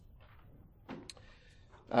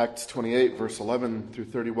Acts 28, verse 11 through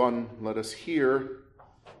 31, let us hear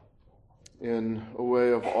in a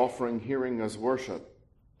way of offering hearing as worship,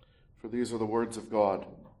 for these are the words of God.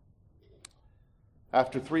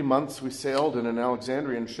 After 3 months we sailed in an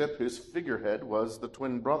Alexandrian ship whose figurehead was the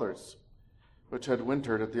twin brothers, which had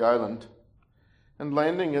wintered at the island. And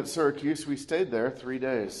landing at Syracuse, we stayed there 3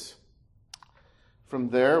 days.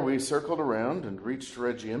 From there we circled around and reached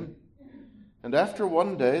Rhegium. And after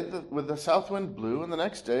 1 day with the south wind blew, and the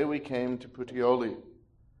next day we came to Puteoli,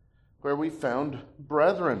 where we found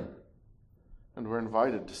brethren, and were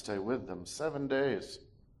invited to stay with them 7 days.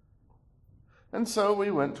 And so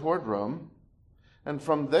we went toward Rome, and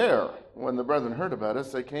from there, when the brethren heard about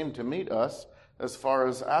us, they came to meet us as far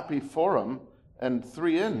as Appii Forum and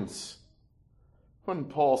 3 Inns. When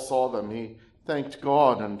Paul saw them, he thanked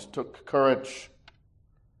God and took courage.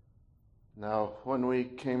 Now, when we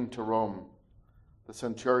came to Rome, the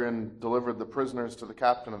centurion delivered the prisoners to the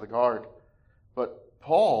captain of the guard, but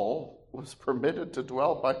Paul was permitted to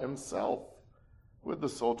dwell by himself with the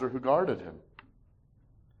soldier who guarded him.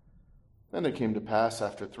 Then it came to pass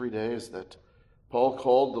after 3 days that Paul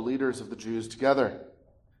called the leaders of the Jews together.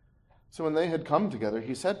 So when they had come together,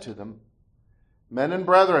 he said to them, "Men and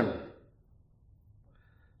brethren,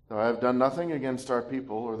 though I have done nothing against our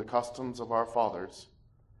people or the customs of our fathers,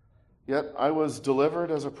 yet I was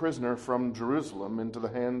delivered as a prisoner from Jerusalem into the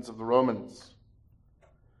hands of the Romans,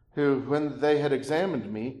 who, when they had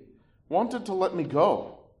examined me, wanted to let me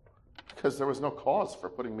go, because there was no cause for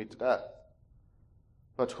putting me to death.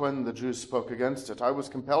 But when the Jews spoke against it, I was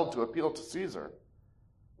compelled to appeal to Caesar.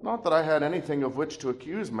 Not that I had anything of which to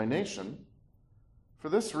accuse my nation. For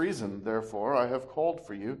this reason, therefore, I have called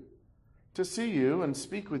for you, to see you and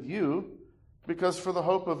speak with you, because for the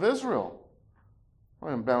hope of Israel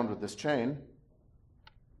I am bound with this chain."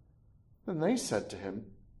 Then they said to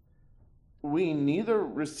him, "We neither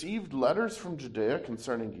received letters from Judea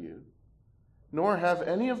concerning you, nor have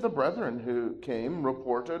any of the brethren who came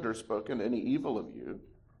reported or spoken any evil of you.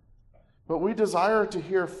 But we desire to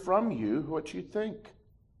hear from you what you think.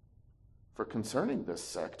 For concerning this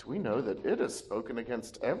sect, we know that it is spoken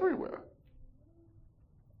against everywhere."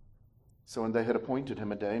 So when they had appointed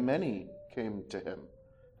him a day, many came to him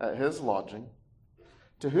at his lodging,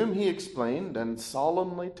 to whom he explained and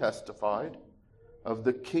solemnly testified of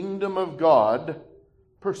the kingdom of God,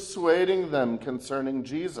 persuading them concerning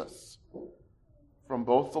Jesus, from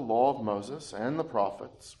both the law of Moses and the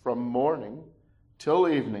prophets, from morning till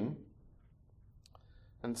evening.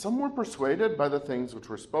 And some were persuaded by the things which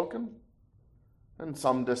were spoken, and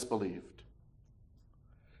some disbelieved.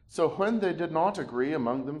 So when they did not agree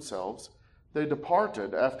among themselves, they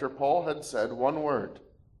departed after Paul had said one word.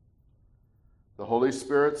 The Holy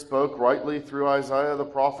Spirit spoke rightly through Isaiah the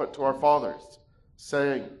prophet to our fathers,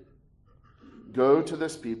 saying, "Go to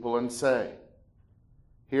this people and say,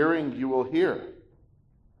 hearing you will hear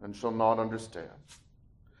and shall not understand.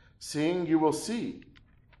 Seeing you will see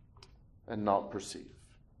and not perceive.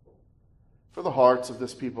 For the hearts of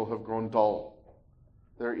this people have grown dull.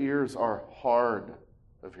 Their ears are hard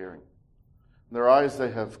of hearing. Their eyes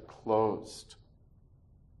they have closed,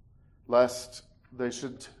 lest they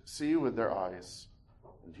should see with their eyes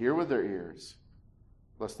and hear with their ears,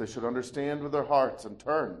 lest they should understand with their hearts and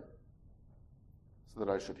turn, so that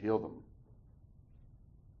I should heal them.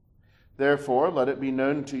 Therefore, let it be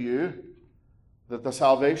known to you that the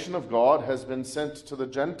salvation of God has been sent to the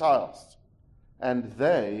Gentiles, and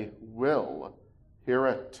they will hear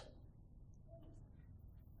it."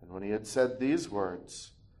 And when he had said these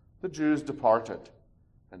words, the Jews departed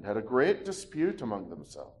and had a great dispute among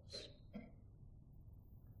themselves.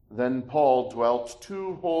 Then Paul dwelt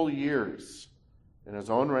 2 whole years in his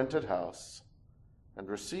own rented house and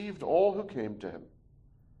received all who came to him,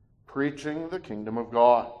 preaching the kingdom of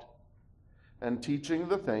God and teaching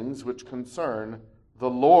the things which concern the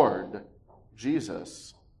Lord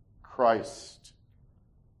Jesus Christ,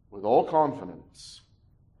 with all confidence,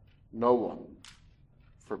 no one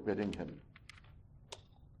forbidding him.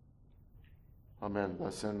 Amen.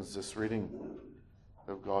 Thus ends this reading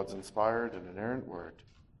of God's inspired and inerrant word.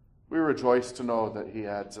 We rejoice to know that he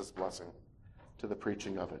adds his blessing to the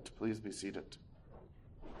preaching of it. Please be seated.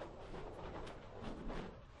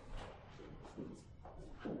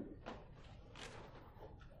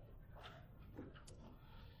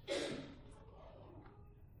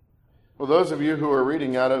 Well, those of you who are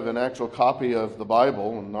reading out of an actual copy of the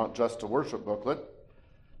Bible and not just a worship booklet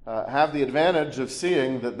have the advantage of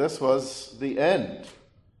seeing that this was the end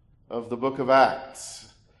of the book of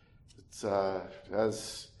Acts. It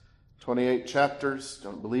has 28 chapters.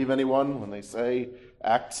 Don't believe anyone when they say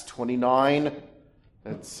Acts 29.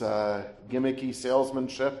 It's gimmicky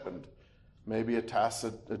salesmanship and maybe a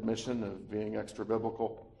tacit admission of being extra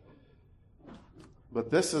biblical. But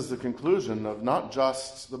this is the conclusion of not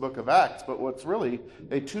just the book of Acts, but what's really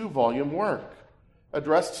a 2-volume work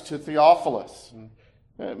addressed to Theophilus.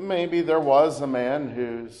 Maybe there was a man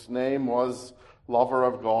whose name was Lover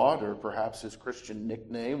of God, or perhaps his Christian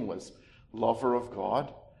nickname was Lover of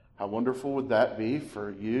God. How wonderful would that be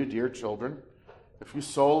for you, dear children, if you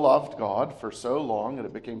so loved God for so long and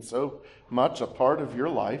it became so much a part of your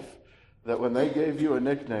life that when they gave you a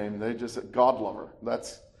nickname, they just said, God Lover.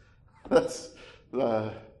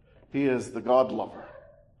 He is the God Lover.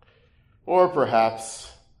 Or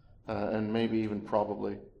perhaps, and maybe even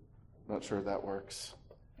probably, not sure that works,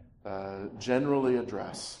 generally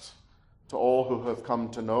addressed to all who have come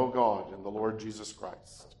to know God in the Lord Jesus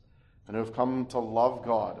Christ and who have come to love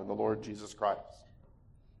God in the Lord Jesus Christ.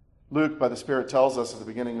 Luke, by the Spirit, tells us at the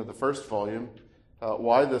beginning of the first volume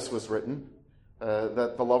why this was written,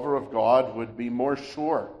 that the lover of God would be more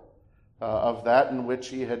sure of that in which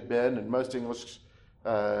he had been, and most English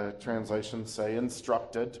translations say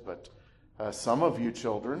instructed, but some of you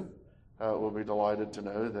children will be delighted to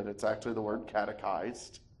know that it's actually the word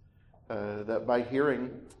catechized, that by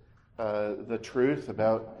hearing the truth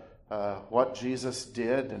about what Jesus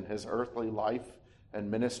did in his earthly life and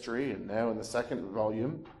ministry, and now in the second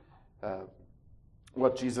volume,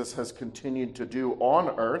 what Jesus has continued to do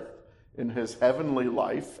on earth in his heavenly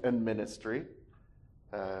life and ministry,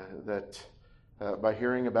 that by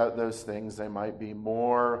hearing about those things, they might be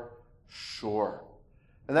more sure.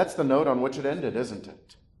 And that's the note on which it ended, isn't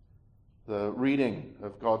it? The reading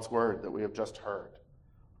of God's word that we have just heard.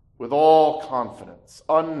 With all confidence,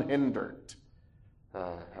 unhindered.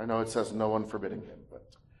 I know it says no one forbidding him,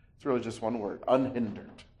 but it's really just one word,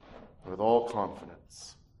 unhindered. With all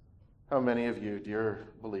confidence. How many of you, dear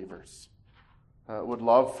believers, would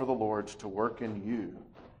love for the Lord to work in you,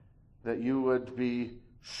 that you would be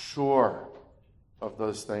sure of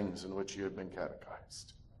those things in which you have been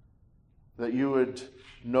catechized, that you would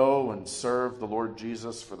know and serve the Lord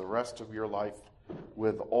Jesus for the rest of your life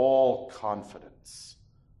with all confidence,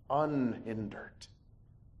 unhindered.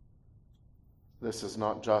 This is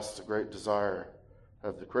not just a great desire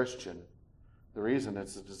of the Christian. The reason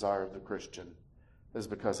it's the desire of the Christian is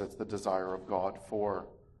because it's the desire of God for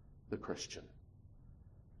the Christian.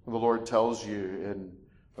 The Lord tells you in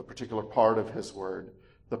a particular part of his word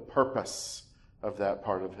the purpose of that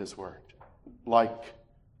part of his word. Like,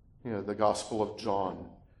 the Gospel of John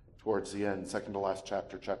towards the end, second to last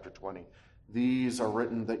chapter, chapter 20. These are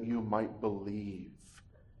written that you might believe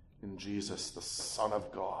in Jesus, the Son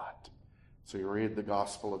of God. So you read the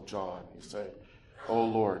Gospel of John. You say, "O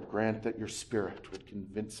Lord, grant that your Spirit would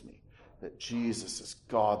convince me that Jesus is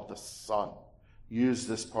God the Son." Use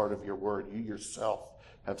this part of your word. You yourself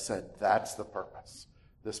have said that's the purpose,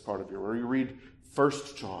 this part of your word. You read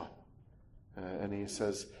 1 John, and he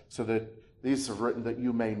says, so that these are written that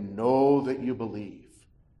you may know that you believe.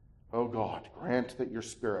 Oh God, grant that your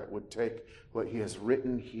Spirit would take what he has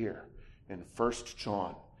written here in 1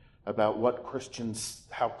 John about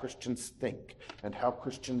how Christians think and how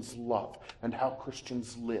Christians love and how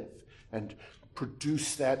Christians live, and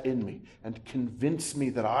produce that in me and convince me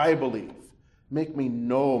that I believe. Make me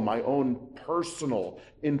know my own personal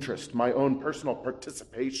interest, my own personal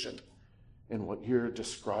participation in what you're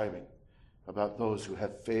describing about those who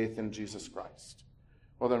have faith in Jesus Christ.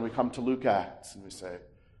 Well, then we come to Luke Acts and we say,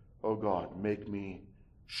 oh God, make me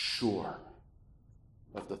sure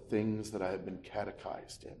of the things that I have been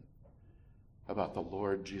catechized in about the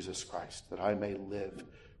Lord Jesus Christ, that I may live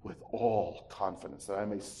with all confidence, that I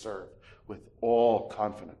may serve with all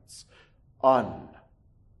confidence, unhindered.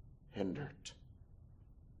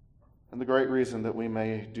 And the great reason that we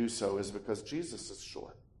may do so is because Jesus is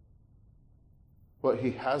sure. What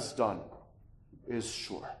he has done is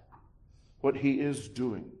sure. What he is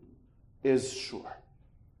doing is sure.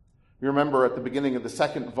 You remember at the beginning of the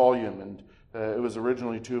second volume, and it was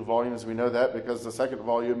originally 2 volumes. We know that because the second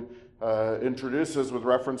volume introduces with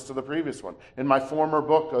reference to the previous one. In my former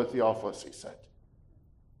book, O Theophilus, he said,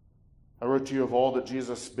 I wrote to you of all that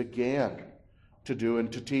Jesus began to do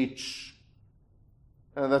and to teach.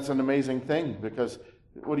 And that's an amazing thing, because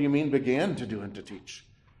what do you mean began to do and to teach?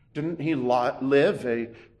 Didn't he live a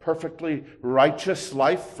perfectly righteous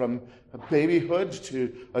life from babyhood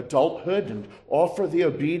to adulthood and offer the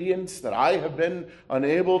obedience that I have been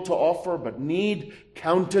unable to offer but need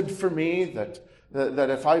counted for me, that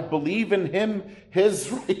if I believe in him,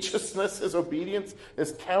 his righteousness, his obedience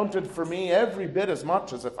is counted for me every bit as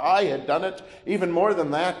much as if I had done it. Even more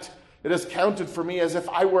than that, it is counted for me as if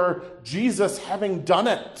I were Jesus having done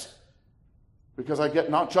it. Because I get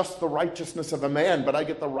not just the righteousness of a man, but I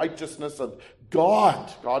get the righteousness of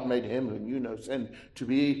God. God made him who knew no sin to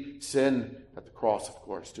be sin at the cross, of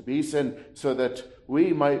course. To be sin so that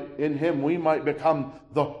in him we might become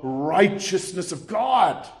the righteousness of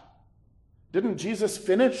God. Didn't Jesus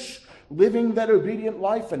finish living that obedient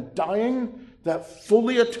life and dying that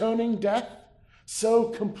fully atoning death so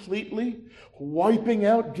completely, wiping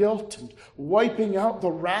out guilt and wiping out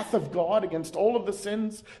the wrath of God against all of the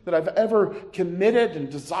sins that I've ever committed and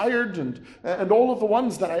desired and all of the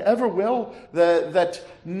ones that I ever will, that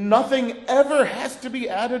nothing ever has to be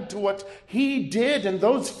added to what he did in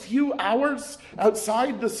those few hours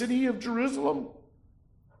outside the city of Jerusalem?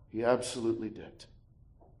 He absolutely did.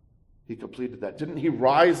 He completed that. Didn't he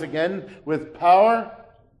rise again with power?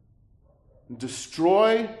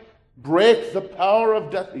 Destroy, break the power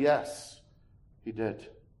of death? Yes, he did.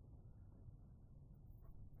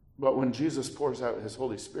 But when Jesus pours out his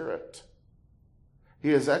Holy Spirit, he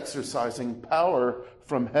is exercising power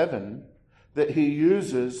from heaven that he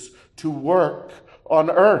uses to work on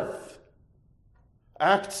earth.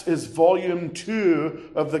 Acts is volume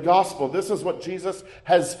 2 of the gospel. This is what Jesus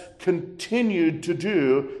has continued to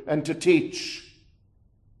do and to teach.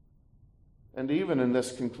 And even in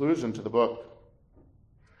this conclusion to the book,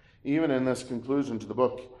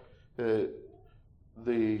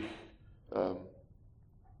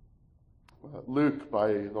 Luke,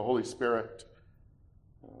 by the Holy Spirit,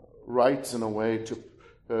 writes in a way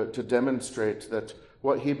to demonstrate that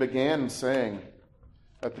what he began saying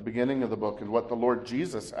at the beginning of the book and what the Lord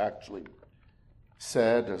Jesus actually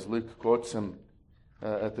said, as Luke quotes him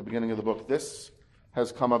at the beginning of the book, this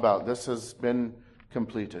has come about. This has been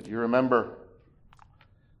completed. You remember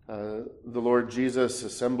the Lord Jesus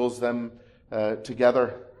assembles them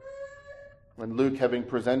together. When Luke, having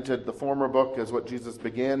presented the former book as what Jesus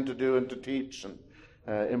began to do and to teach, and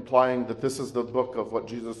implying that this is the book of what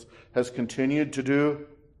Jesus has continued to do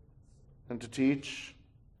and to teach.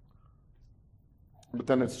 But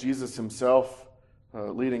then it's Jesus himself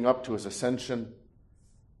leading up to his ascension.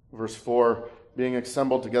 Verse 4, being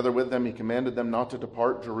assembled together with them, he commanded them not to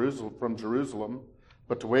depart from Jerusalem,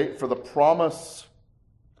 but to wait for the promise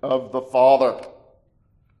of the Father.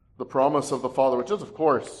 The promise of the Father, which is, of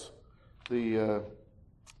course, the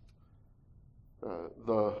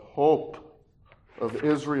hope of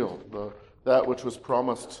Israel, that which was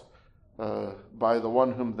promised by the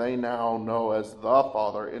one whom they now know as the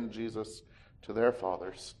Father in Jesus to their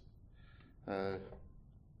fathers.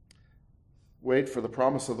 Wait for the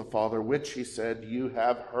promise of the Father, which he said, you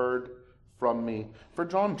have heard from me. For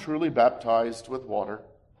John truly baptized with water,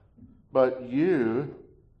 but you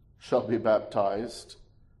shall be baptized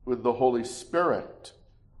with the Holy Spirit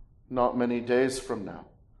not many days from now.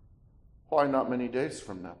 Why not many days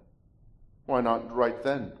from now? Why not right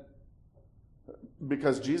then?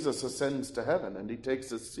 Because Jesus ascends to heaven and he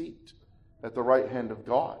takes his seat at the right hand of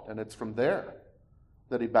God, and it's from there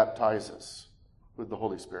that he baptizes with the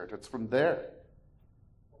Holy Spirit. It's from there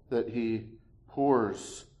that he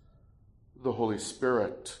pours the Holy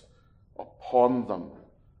Spirit upon them.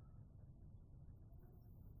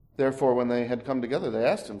 Therefore, when they had come together, they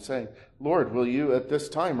asked him, saying, Lord, will you at this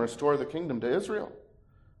time restore the kingdom to Israel?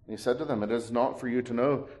 And he said to them, it is not for you to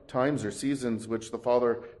know times or seasons which the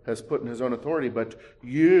Father has put in his own authority, but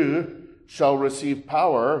you shall receive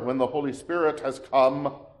power when the Holy Spirit has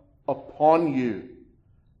come upon you,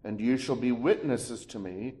 and you shall be witnesses to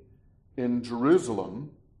me in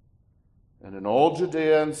Jerusalem and in all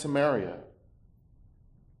Judea and Samaria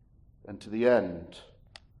and to the end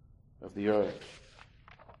of the earth.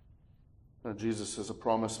 Now, Jesus is a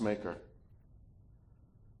promise maker,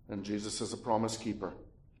 and Jesus is a promise keeper.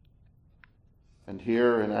 And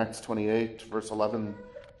here in Acts 28, verse 11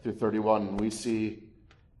 through 31, we see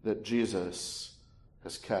that Jesus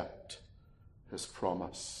has kept his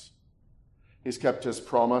promise. He's kept his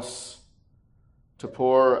promise to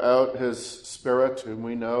pour out his Spirit, whom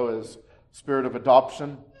we know as Spirit of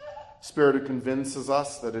adoption, Spirit who convinces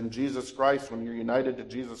us that in Jesus Christ, when you're united to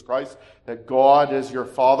Jesus Christ, that God is your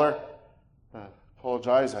Father.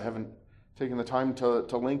 Apologize, I haven't taken the time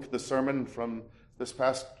to link the sermon from this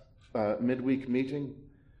past midweek meeting,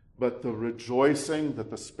 but the rejoicing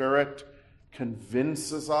that the Spirit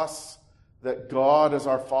convinces us that God is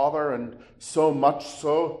our Father, and so much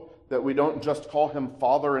so that we don't just call him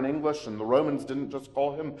Father in English, and the Romans didn't just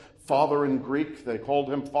call him Father in Greek, they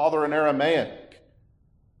called him Father in Aramaic.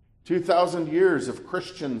 2,000 years of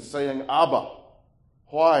Christians saying Abba.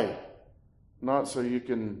 Why? Not so you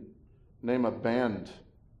can name a band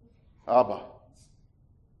Abba,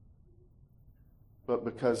 but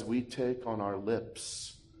because we take on our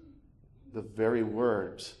lips the very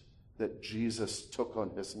words that Jesus took on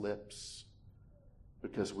his lips,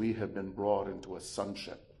 because we have been brought into a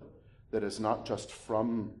sonship that is not just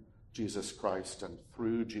from Jesus Christ and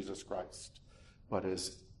through Jesus Christ, but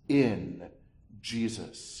is in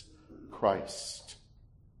Jesus Christ.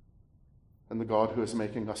 And the God who is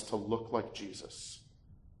making us to look like Jesus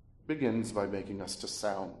begins by making us to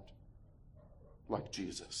sound like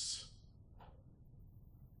Jesus.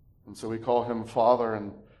 And so we call him Father,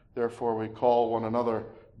 and therefore we call one another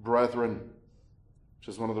brethren, which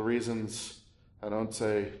is one of the reasons I don't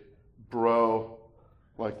say bro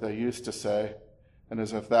like they used to say. And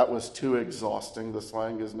as if that was too exhausting, the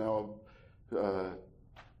slang is now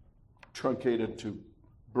truncated to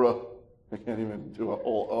bruh. I can't even do a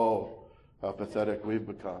whole O. How pathetic we've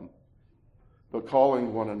become. But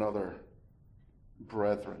calling one another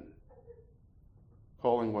brethren.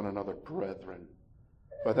 Calling one another brethren.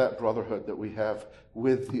 By that brotherhood that we have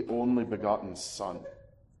with the only begotten Son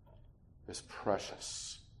is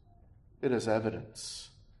precious. It is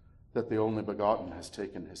evidence that the only begotten has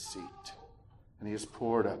taken his seat, and he has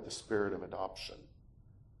poured out the spirit of adoption.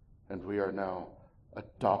 And we are now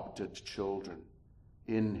adopted children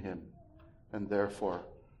in him, and therefore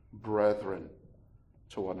brethren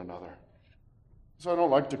to one another. So I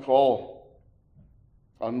don't like to call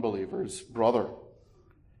unbelievers brother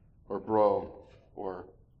or bro or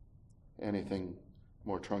anything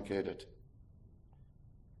more truncated.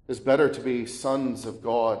 It's better to be sons of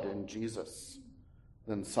God in Jesus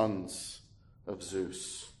than sons of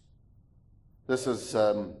Zeus. This is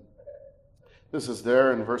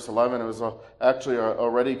there in verse 11. It was actually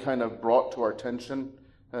already kind of brought to our attention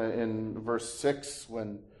in verse 6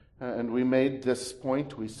 and we made this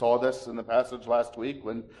point. We saw this in the passage last week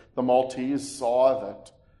when the Maltese saw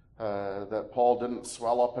that Paul didn't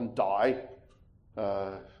swell up and die,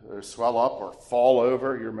 or swell up or fall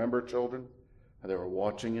over. You remember, children? They were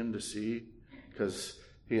watching him to see, because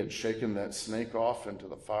he had shaken that snake off into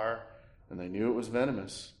the fire, and they knew it was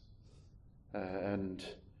venomous. And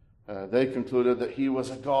they concluded that he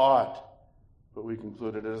was a god. But we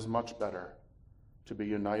concluded it is much better to be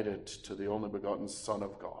united to the only begotten Son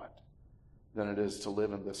of God than it is to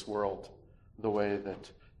live in this world the way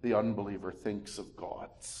that the unbeliever thinks of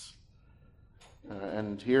gods.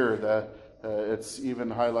 And here it's even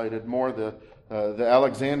highlighted more the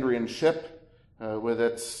Alexandrian ship with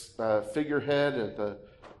its figurehead at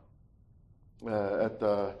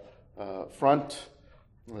the front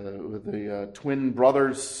with the twin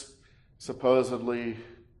brothers, supposedly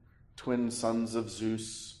twin sons of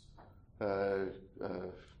Zeus.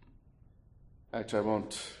 Actually, I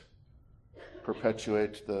won't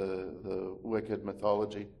perpetuate the wicked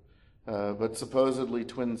mythology, but supposedly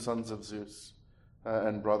twin sons of Zeus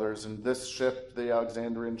and brothers. And this ship, the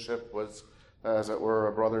Alexandrian ship, was, as it were,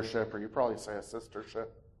 a brother ship, or you probably say a sister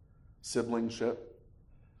ship, sibling ship,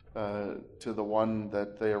 to the one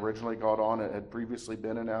that they originally got on. It had previously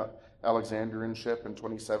been an Alexandrian ship in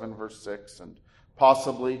 27 verse 6, and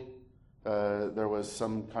possibly there was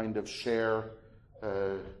some kind of share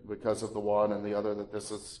because of the one and the other, that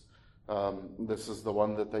this is the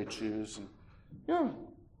one that they choose. And yeah,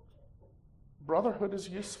 brotherhood is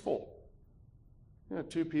useful.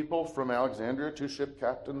 Two people from Alexandria, two ship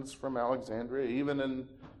captains from Alexandria. Even in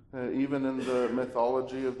the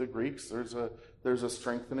mythology of the Greeks, there's a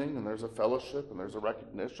strengthening, and there's a fellowship, and there's a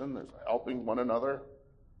recognition, there's helping one another.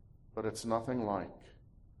 But it's nothing like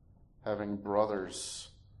having brothers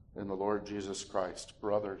in the Lord Jesus Christ,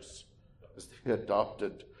 brothers as the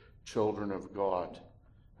adopted children of God.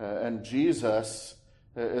 And Jesus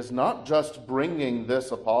is not just bringing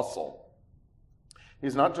this apostle.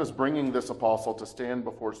 He's not just bringing this apostle to stand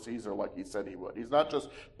before Caesar like he said he would. He's not just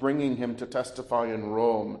bringing him to testify in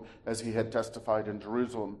Rome as he had testified in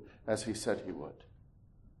Jerusalem as he said he would.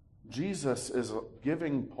 Jesus is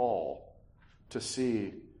giving Paul to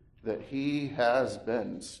see that he has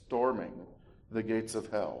been storming the gates of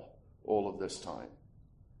hell all of this time.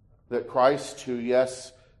 That Christ, who,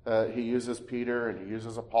 yes, he uses Peter and he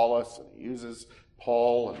uses Apollos and he uses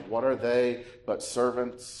Paul, and what are they but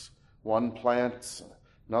servants? One plants,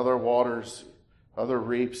 another waters, other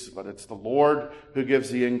reaps, but it's the Lord who gives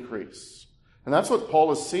the increase. And that's what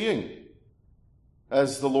Paul is seeing,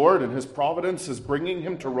 as the Lord in his providence is bringing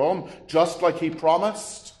him to Rome, just like he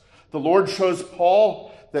promised. The Lord shows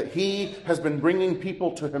Paul that he has been bringing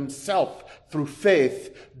people to himself through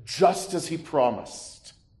faith, just as he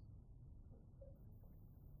promised.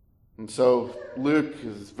 And so Luke,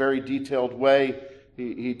 in his very detailed way,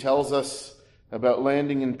 he tells us about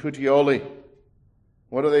landing in Puteoli.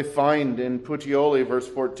 What do they find in Puteoli, verse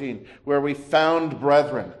 14? Where we found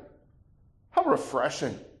brethren. How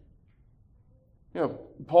refreshing.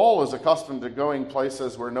 Paul is accustomed to going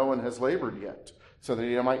places where no one has labored yet, so that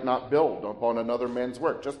he might not build upon another man's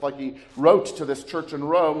work. Just like he wrote to this church in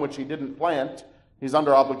Rome, which he didn't plant, he's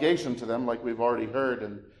under obligation to them, like we've already heard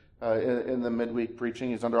in the midweek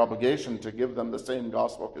preaching. He's under obligation to give them the same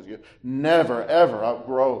gospel, because you never, ever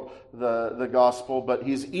outgrow the gospel. But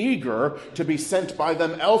he's eager to be sent by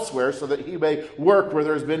them elsewhere so that he may work where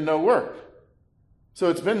there's been no work. So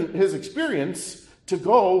it's been his experience to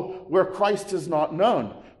go where Christ is not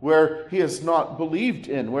known, where he is not believed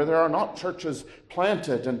in, where there are not churches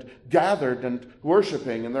planted and gathered and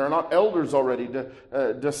worshiping, and there are not elders already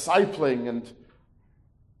discipling. And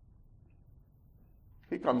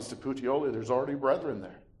he comes to Puteoli, there's already brethren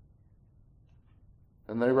there.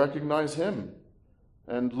 And they recognize him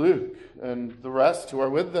and Luke and the rest who are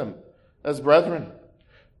with them as brethren.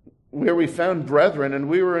 Where we found brethren, and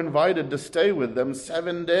we were invited to stay with them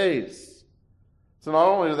 7 days. So not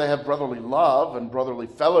only do they have brotherly love and brotherly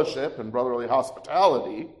fellowship and brotherly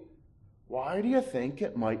hospitality, why do you think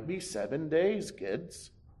it might be 7 days,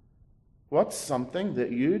 kids? What's something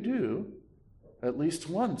that you do at least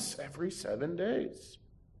once every 7 days?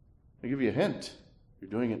 I'll give you a hint. You're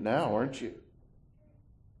doing it now, aren't you?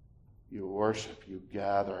 You worship, you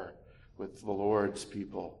gather with the Lord's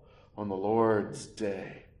people on the Lord's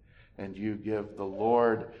day. And you give the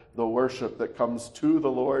Lord the worship that comes to the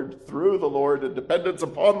Lord, through the Lord, in dependence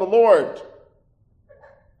upon the Lord.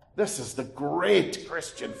 This is the great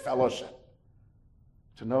Christian fellowship.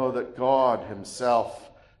 To know that God himself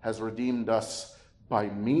has redeemed us by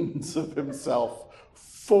means of himself,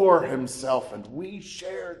 for himself, and we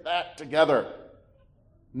share that together.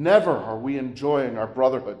 Never are we enjoying our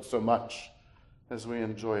brotherhood so much as we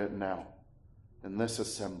enjoy it now in this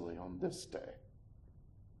assembly on this day.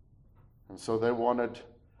 And so they wanted,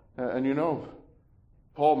 and you know,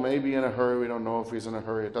 Paul may be in a hurry. We don't know if he's in a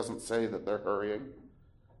hurry. It doesn't say that they're hurrying.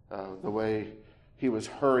 The way he was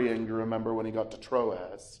hurrying, you remember, when he got to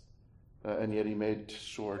Troas. And yet he made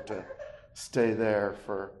sure to stay there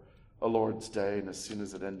for a Lord's Day, and as soon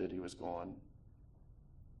as it ended, he was gone.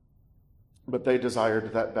 But they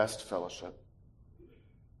desired that best fellowship,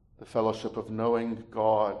 the fellowship of knowing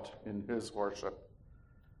God in his worship.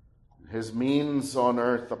 His means on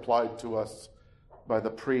earth applied to us by the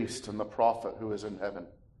priest and the prophet who is in heaven,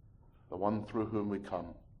 the one through whom we come,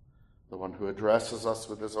 the one who addresses us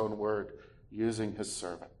with his own word, using his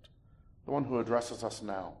servant, the one who addresses us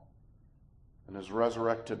now in his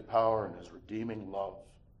resurrected power and his redeeming love.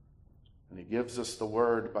 And he gives us the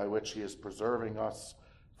word by which he is preserving us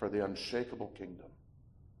for the unshakable kingdom,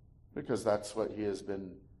 because that's what he has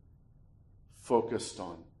been focused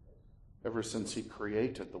on ever since he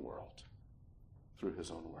created the world, through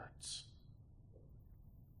his own words.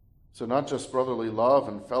 So not just brotherly love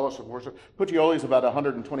and fellowship worship. Puteoli is about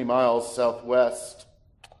 120 miles southwest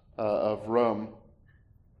of Rome.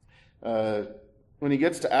 When he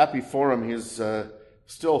gets to Apiforum, he's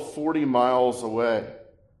still 40 miles away.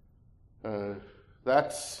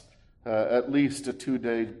 That's at least a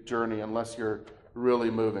 2-day journey, unless you're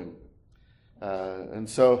really moving. And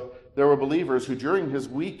so there were believers who, during his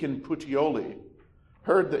week in Puteoli,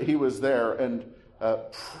 heard that he was there and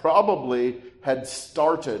probably had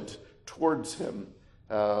started towards him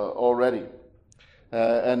already.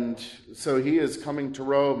 And so he is coming to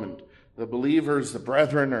Rome, and the believers, the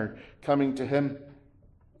brethren, are coming to him.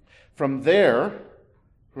 From there,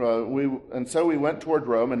 we went toward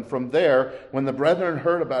Rome, and from there, when the brethren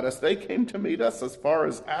heard about us, they came to meet us as far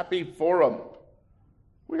as Apiforum.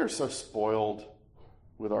 We are so spoiled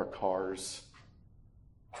with our cars.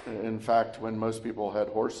 In fact, when most people had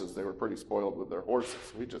horses, they were pretty spoiled with their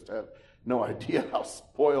horses. We just have no idea how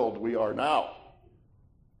spoiled we are now.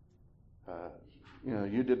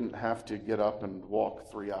 You didn't have to get up and walk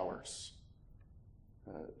 3 hours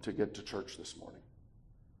to get to church this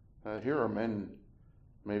morning. Here are men,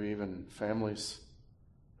 maybe even families,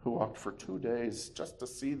 who walked for 2 days just to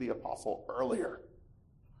see the apostle earlier.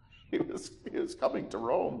 He was coming to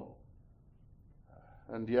Rome.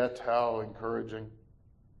 And yet, how encouraging.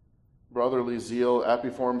 Brotherly zeal.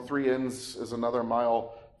 Apiforum, 3 inns is another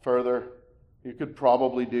mile further. You could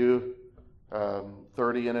probably do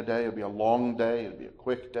 30 in a day. It would be a long day. It would be a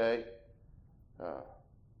quick day.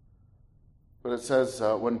 But it says,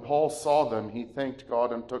 when Paul saw them, he thanked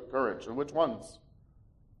God and took courage. And which ones?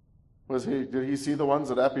 Did he see the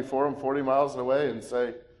ones at Apiforum 40 miles away and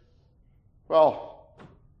say, well,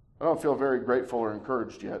 I don't feel very grateful or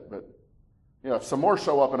encouraged yet, but if some more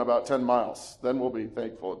show up in about 10 miles, then we'll be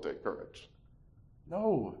thankful and take courage.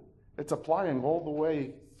 No, it's applying all the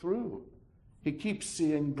way through. He keeps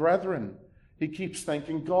seeing brethren. He keeps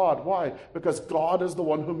thanking God. Why? Because God is the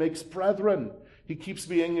one who makes brethren. He keeps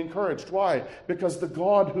being encouraged. Why? Because the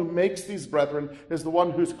God who makes these brethren is the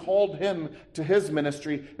one who's called him to his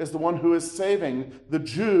ministry, is the one who is saving the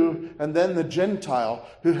Jew and then the Gentile,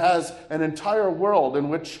 who has an entire world in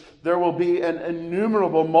which there will be an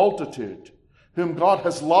innumerable multitude, whom God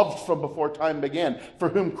has loved from before time began, for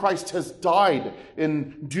whom Christ has died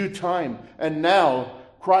in due time. And now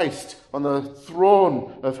Christ on the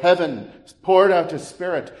throne of heaven has poured out his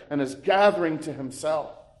Spirit and is gathering to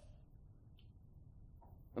himself.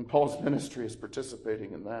 And Paul's ministry is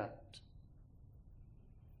participating in that.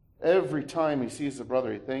 Every time he sees a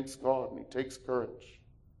brother, he thanks God and he takes courage.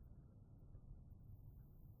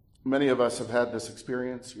 Many of us have had this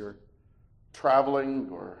experience. You're traveling,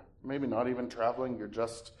 or maybe not even traveling. You're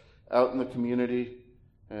just out in the community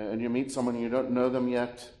and you meet someone and you don't know them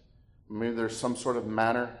yet. Maybe there's some sort of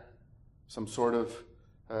manner, some sort of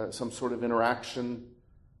interaction,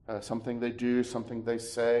 something they do, something they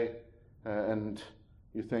say, and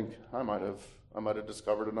you think, I might have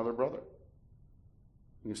discovered another brother.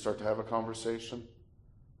 And you start to have a conversation,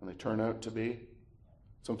 and they turn out to be.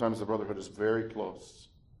 Sometimes the brotherhood is very close.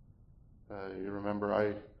 You remember,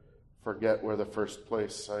 I forget where the first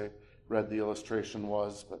place I read the illustration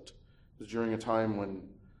was, but it was during a time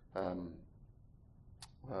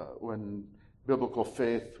when biblical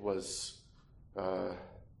faith was at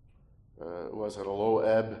a low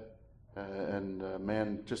ebb. And a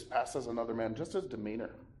man just passes another man, just his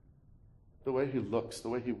demeanor, the way he looks, the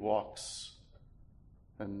way he walks,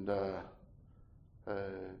 and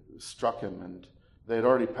struck him. And they had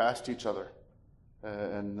already passed each other.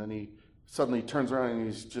 And then he suddenly turns around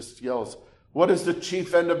and he just yells, "What is the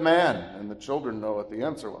chief end of man?" And the children know what the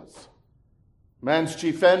answer was. Man's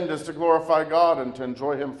chief end is to glorify God and to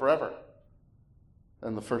enjoy him forever.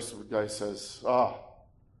 And the first guy says,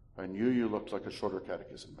 I knew you looked like a shorter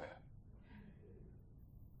catechism man.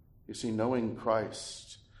 You see, knowing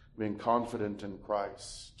Christ, being confident in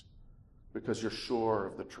Christ, because you're sure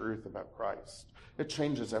of the truth about Christ, it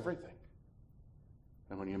changes everything.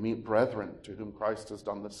 And when you meet brethren to whom Christ has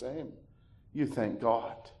done the same, you thank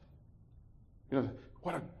God. You know,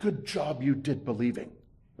 what a good job you did believing.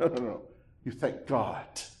 No. You thank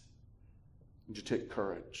God. And you take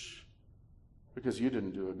courage, because you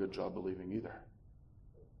didn't do a good job believing either.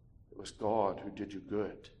 It was God who did you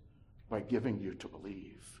good by giving you to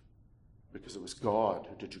believe. Because it was God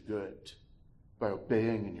who did you good by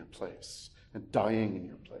obeying in your place and dying in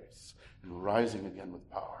your place and rising again with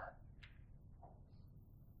power.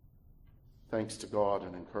 Thanks to God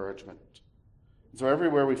and encouragement. And so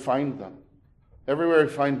everywhere we find them, everywhere we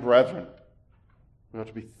find brethren, we ought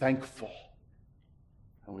to be thankful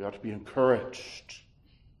and we ought to be encouraged.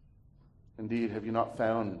 Indeed, have you not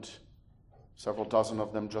found several dozen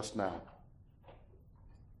of them just now?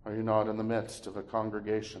 Are you not in the midst of a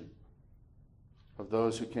congregation of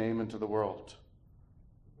those who came into the world,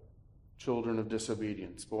 children of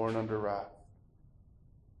disobedience, born under wrath?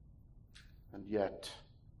 And yet,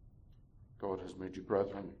 God has made you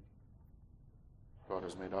brethren. God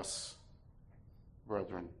has made us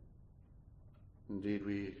brethren. Indeed,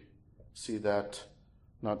 we see that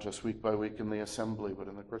not just week by week in the assembly, but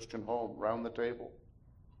in the Christian home, round the table.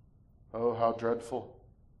 Oh, how dreadful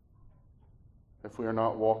if we are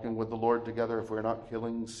not walking with the Lord together, if we are not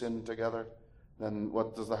killing sin together. Then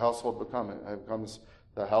what does the household become? It becomes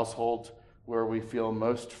the household where we feel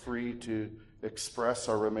most free to express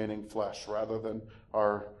our remaining flesh rather than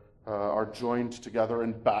are joined together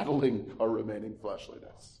in battling our remaining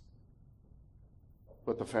fleshliness.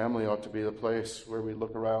 But the family ought to be the place where we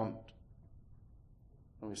look around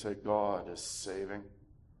and we say, God is saving,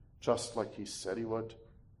 just like he said he would.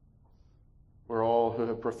 Where all who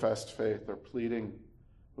have professed faith are pleading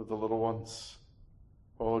with the little ones.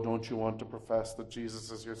 Oh, don't you want to profess that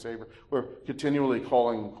Jesus is your Savior? We're continually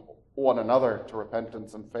calling one another to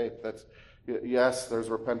repentance and faith. That's, yes, there's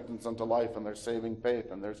repentance unto life and there's saving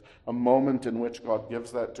faith, and there's a moment in which God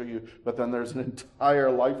gives that to you, but then there's an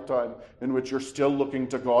entire lifetime in which you're still looking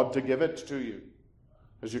to God to give it to you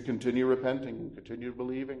as you continue repenting and continue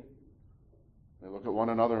believing. They look at one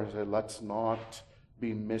another and say, let's not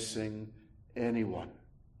be missing anyone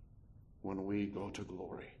when we go to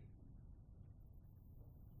glory.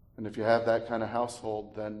 And if you have that kind of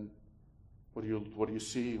household, then what do you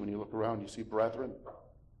see when you look around? You see brethren.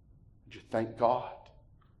 Would you thank God?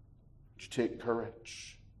 Would you take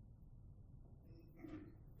courage?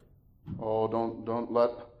 Oh, don't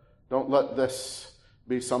let this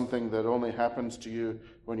be something that only happens to you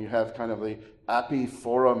when you have kind of the Appy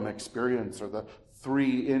Forum experience or the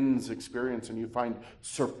 3 Inns experience and you find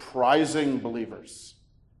surprising believers.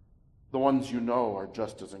 The ones you know are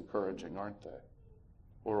just as encouraging, aren't they?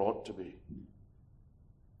 Or ought to be.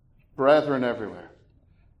 Brethren everywhere,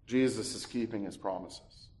 Jesus is keeping his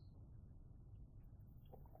promises.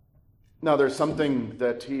 Now, there's something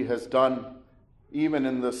that he has done even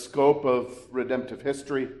in the scope of redemptive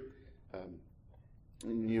history.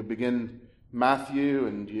 You begin Matthew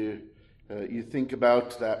and you think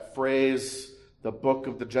about that phrase, the book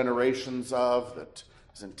of the generations of, that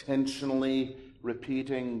is intentionally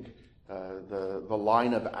repeating the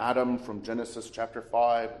line of Adam from Genesis chapter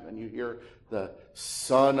 5. And then you hear the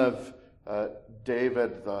son of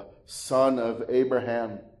David, the son of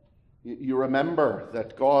Abraham. You remember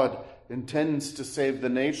that God intends to save the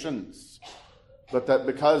nations, but that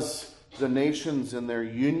because the nations in their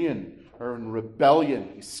union are in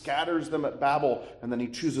rebellion, he scatters them at Babel, and then he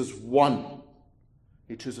chooses one.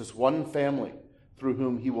 He chooses one family through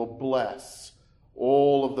whom he will bless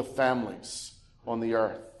all of the families on the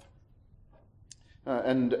earth.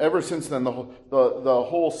 And ever since then, the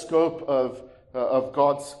whole scope of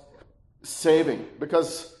God's saving,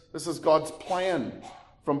 because this is God's plan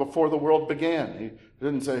from before the world began. He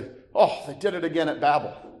didn't say, oh, they did it again at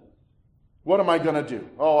Babel. What am I going to do?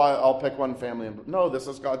 Oh, I'll pick one family. No, this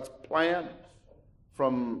is God's plan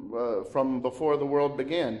from before the world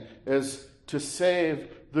began, is to save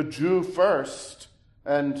the Jew first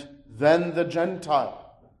and then the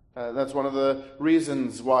Gentile. That's one of the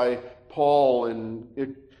reasons why Paul, in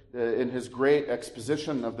his great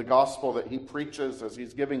exposition of the gospel that he preaches as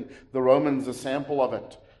he's giving the Romans a sample of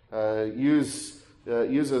it,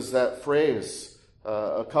 uses that phrase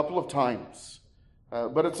a couple of times.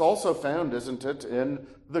 But it's also found, isn't it, in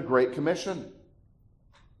the Great Commission.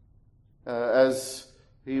 As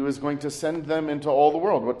he was going to send them into all the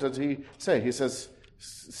world, what does he say? He says,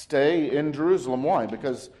 stay in Jerusalem. Why?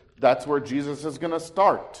 Because that's where Jesus is going to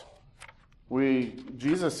start.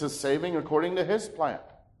 Jesus is saving according to his plan,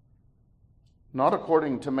 not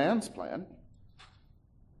according to man's plan.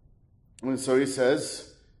 And so he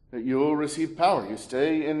says that you will receive power. You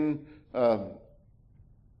stay in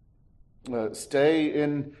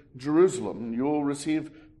Jerusalem. You will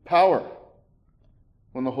receive power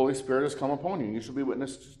when the Holy Spirit has come upon you. You shall be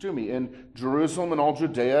witnesses to me in Jerusalem and all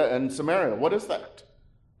Judea and Samaria. What is that?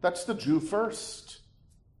 That's the Jew first.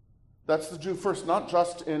 That's the Jew first, not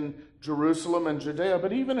just in Jerusalem and Judea,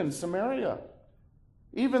 but even in Samaria.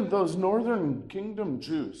 Even those northern kingdom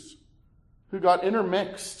Jews who got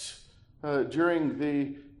intermixed during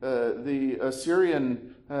the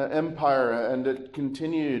Assyrian Empire, and it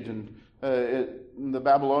continued, and the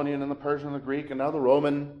Babylonian and the Persian and the Greek, and now the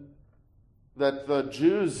Roman, that the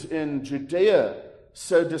Jews in Judea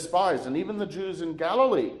so despised, and even the Jews in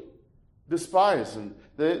Galilee despised, and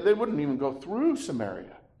they wouldn't even go through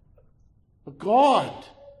Samaria. But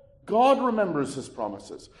God remembers his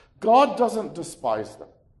promises. God doesn't despise them.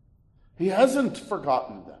 He hasn't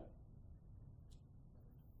forgotten them.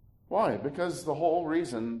 Why? Because the whole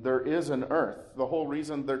reason there is an earth, the whole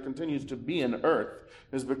reason there continues to be an earth,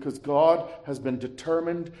 is because God has been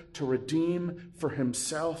determined to redeem for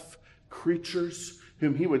himself creatures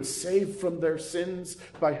whom he would save from their sins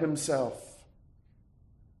by himself.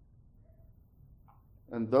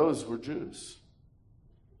 And those were Jews.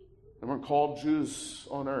 They weren't called Jews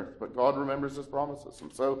on earth, but God remembers his promises.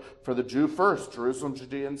 And so for the Jew first, Jerusalem,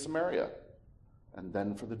 Judea, and Samaria, and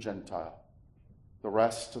then for the Gentile, the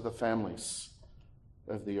rest of the families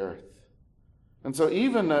of the earth. And so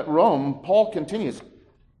even at Rome, Paul continues.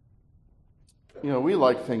 We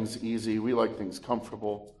like things easy. We like things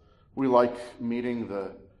comfortable. We like meeting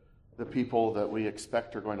the people that we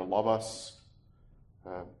expect are going to love us.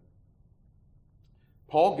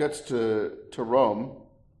 Paul gets to Rome,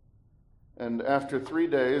 and after 3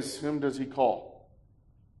 days, whom does he call?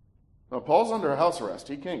 Now, Paul's under house arrest.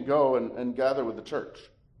 He can't go and gather with the church.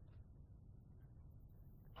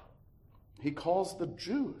 He calls the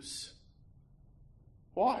Jews.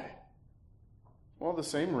 Why? Well, the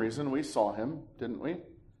same reason we saw him, didn't we?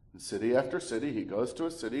 In city after city, he goes to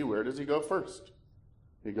a city. Where does he go first?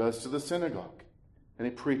 He goes to the synagogue, and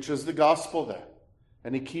he preaches the gospel there.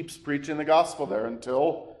 And he keeps preaching the gospel there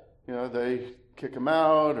until, they kick him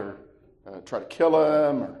out or try to kill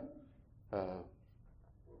him.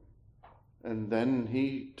 And then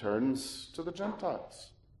he turns to the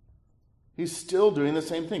Gentiles. He's still doing the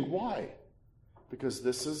same thing. Why? Because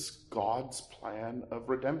this is God's plan of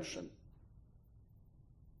redemption.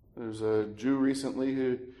 There's a Jew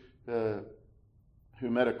recently who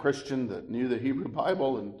met a Christian that knew the Hebrew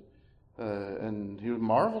Bible, and he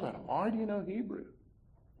marveled at him. Why do you know Hebrew?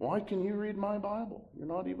 Why can you read my Bible? You're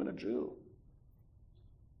not even a Jew.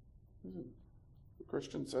 The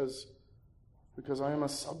Christian says, because I am a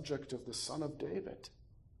subject of the Son of David.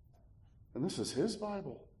 And this is his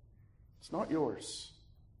Bible. It's not yours.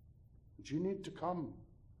 But you need to come,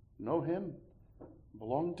 know him,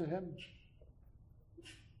 belong to him.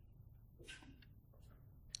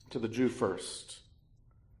 To the Jew first.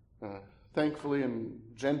 Thankfully and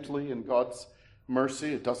gently in God's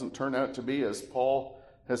mercy, it doesn't turn out to be as Paul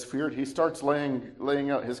has feared. He starts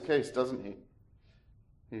laying out his case, doesn't he?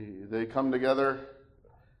 They come together,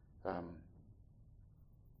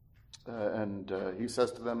 and he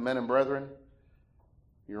says to them, men and brethren,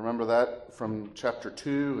 you remember that from chapter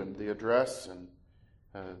 2 and the address and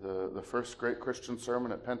the first great Christian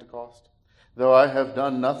sermon at Pentecost. Though I have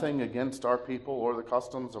done nothing against our people or the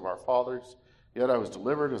customs of our fathers, yet I was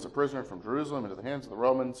delivered as a prisoner from Jerusalem into the hands of the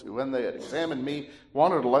Romans, who, when they had examined me,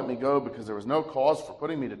 wanted to let me go because there was no cause for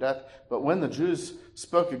putting me to death. But when the Jews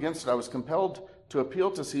spoke against it, I was compelled to appeal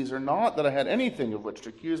to Caesar, not that I had anything of which to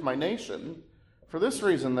accuse my nation. For this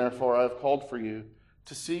reason, therefore, I have called for you,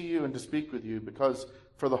 to see you and to speak with you, because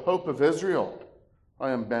for the hope of Israel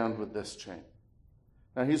I am bound with this chain.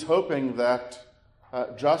 Now he's hoping that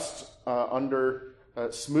under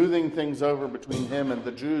smoothing things over between him and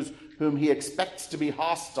the Jews, whom he expects to be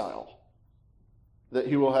hostile, that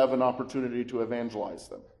he will have an opportunity to evangelize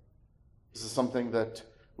them. This is something that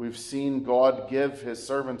we've seen God give his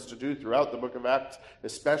servants to do throughout the book of Acts.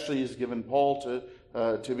 Especially he's given Paul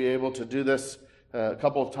to be able to do this a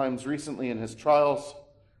couple of times recently in his trials.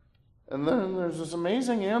 And then there's this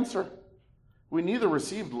amazing answer. We neither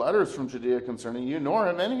received letters from Judea concerning you, nor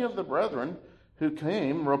have any of the brethren who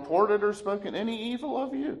came reported or spoken any evil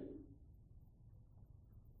of you.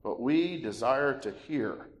 But we desire to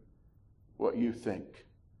hear what you think.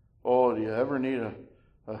 Oh, do you ever need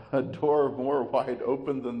a door more wide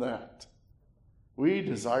open than that? We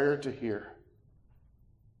desire to hear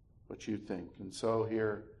what you think. And so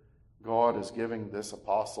here God is giving this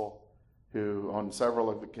apostle, who on several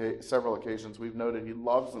occasions we've noted he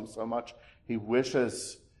loves them so much, he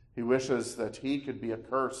wishes that he could be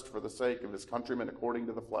accursed for the sake of his countrymen according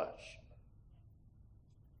to the flesh.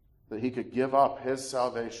 That he could give up his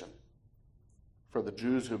salvation for the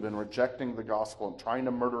Jews who've been rejecting the gospel and trying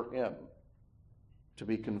to murder him, to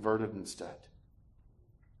be converted instead.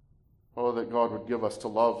 Oh, that God would give us to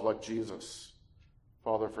love like Jesus.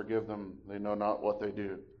 Father, forgive them, they know not what they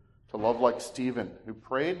do. To love like Stephen, who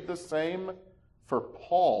prayed the same for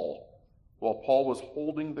Paul while Paul was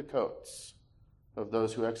holding the coats of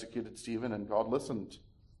those who executed Stephen, and God listened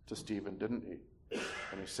to Stephen, didn't he?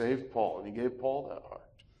 And he saved Paul, and he gave Paul that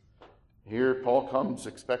heart. Here Paul comes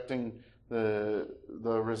expecting the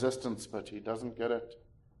resistance, but he doesn't get it.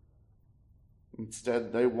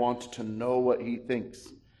 Instead, they want to know what he thinks.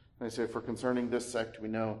 And they say, for concerning this sect, we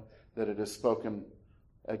know that it is spoken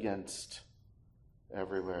against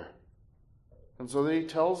everywhere. And so he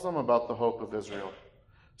tells them about the hope of Israel.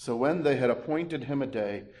 So when they had appointed him a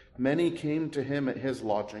day, many came to him at his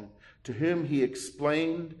lodging, to whom he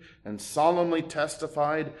explained and solemnly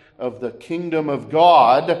testified of the kingdom of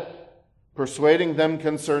God, persuading them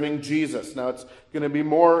concerning Jesus. Now it's going to be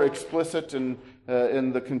more explicit in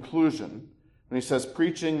the conclusion. And he says,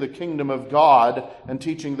 preaching the kingdom of God and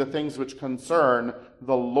teaching the things which concern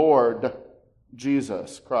the Lord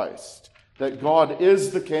Jesus Christ. That God is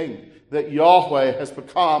the king. That Yahweh has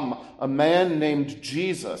become a man named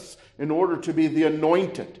Jesus in order to be the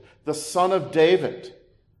anointed, the son of David,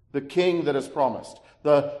 the king that is promised,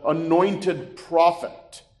 the anointed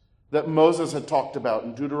prophet that Moses had talked about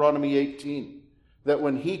in Deuteronomy 18. That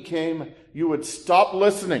when he came, you would stop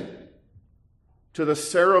listening to the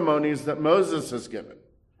ceremonies that Moses has given.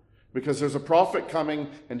 Because there's a prophet coming,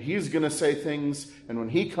 and he's going to say things, and when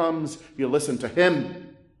he comes, you listen to him.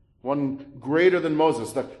 One greater than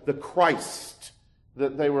Moses, the Christ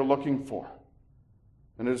that they were looking for.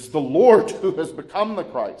 And it's the Lord who has become the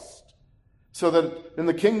Christ. So that in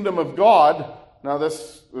the kingdom of God, now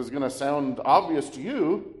this is going to sound obvious to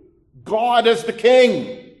you, God is the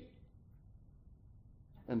king.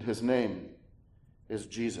 And his name is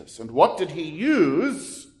Jesus. And what did he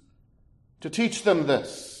use to teach them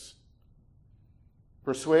this?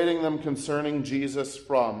 Persuading them concerning Jesus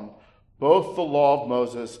from both the law of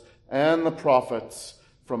Moses and the prophets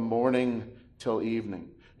from morning till evening.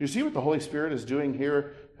 You see what the Holy Spirit is doing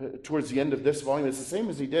here towards the end of this volume? It's the same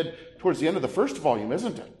as he did towards the end of the first volume,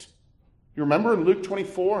 isn't it? You remember in Luke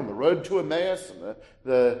 24 on the road to Emmaus, and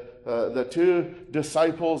the two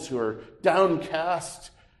disciples who are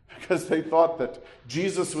downcast because they thought that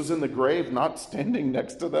Jesus was in the grave, not standing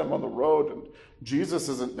next to them on the road, and Jesus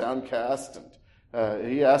isn't downcast. And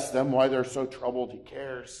he asked them why they're so troubled. He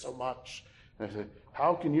cares so much. And I said,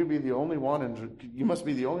 how can you be the only one? You must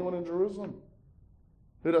be the only one in Jerusalem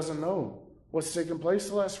who doesn't know what's taken place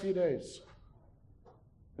the last few days.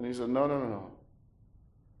 And he said, no.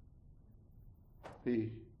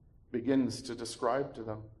 he begins to describe to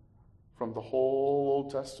them from the whole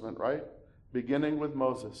Old Testament, right? Beginning with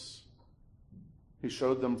Moses. He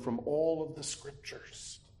showed them from all of the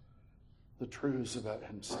scriptures the truths about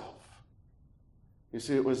himself. You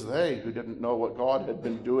see, it was they who didn't know what God had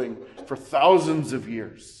been doing for thousands of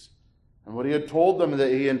years and what he had told them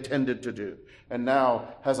that he intended to do and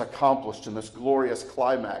now has accomplished in this glorious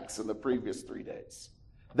climax in the previous 3 days.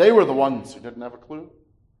 They were the ones who didn't have a clue.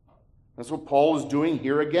 That's what Paul is doing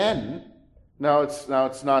here again. Now it's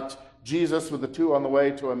not Jesus with the two on the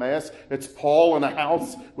way to Emmaus. It's Paul in a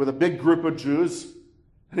house with a big group of Jews,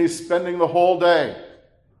 and he's spending the whole day.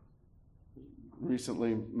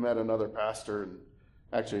 Recently met another pastor, and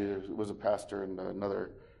actually it was a pastor and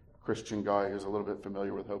another Christian guy who's a little bit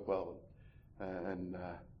familiar with Hopewell. And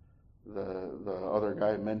the other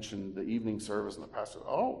guy mentioned the evening service, and the pastor said,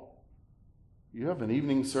 "Oh, you have an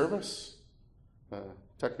evening service?"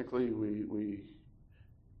 Technically, we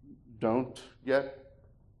don't yet.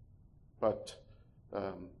 But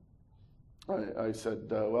I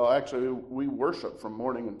said, well, actually, we worship from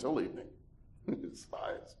morning until evening. His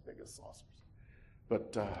eyes big as saucers.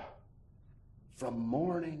 But from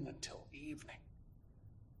morning until evening,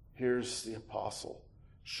 here's the apostle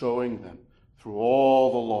showing them through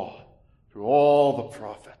all the law, through all the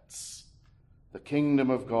prophets, the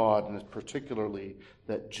kingdom of God, and particularly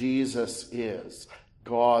that Jesus is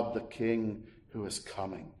God the King who is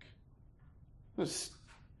coming. This,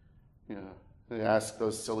 they ask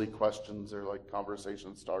those silly questions. They're like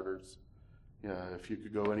conversation starters. If you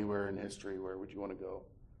could go anywhere in history, where would you want to go?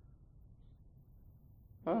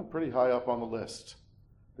 Pretty high up on the list.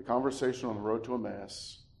 The conversation on the road to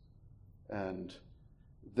Emmaus, and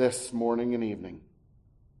this morning and evening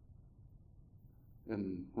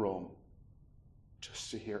in Rome, just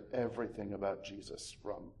to hear everything about Jesus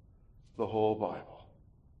from the whole Bible.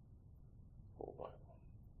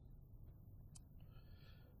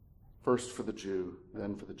 First for the Jew,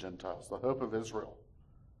 then for the Gentiles. The hope of Israel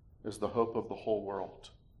is the hope of the whole world.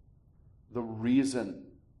 The reason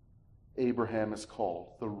Abraham is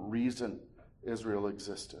called, the reason Israel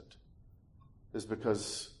existed, is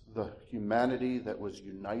because the humanity that was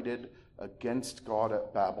united against God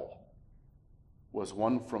at Babel was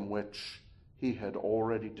one from which he had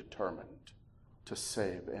already determined to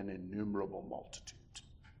save an innumerable multitude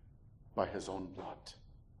by his own blood.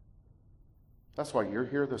 That's why you're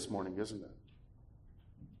here this morning, isn't it?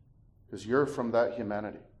 Because you're from that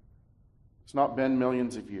humanity. It's not been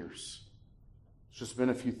millions of years. It's just been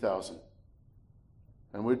a few thousand.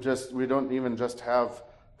 And we don't even just have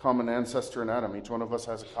common ancestor in Adam. Each one of us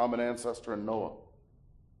has a common ancestor in Noah.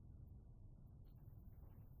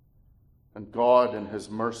 And God, in his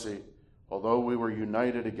mercy, although we were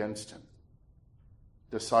united against him,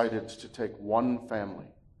 decided to take one family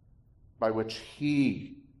by which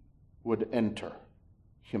he would enter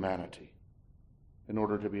humanity in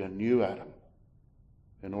order to be a new Adam,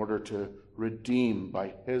 in order to redeem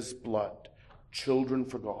by his blood children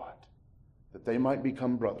for God, that they might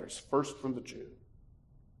become brothers, first from the Jew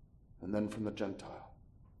and then from the Gentile.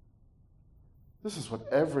 This is what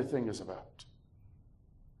everything is about.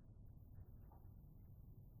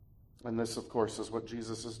 And this, of course, is what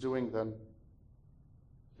Jesus is doing then,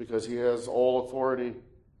 because he has all authority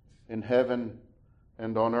in heaven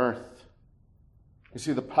and on earth. You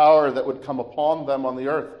see, the power that would come upon them on the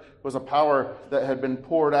earth was a power that had been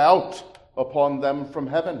poured out upon them from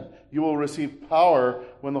heaven. You will receive power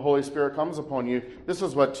when the Holy Spirit comes upon you. This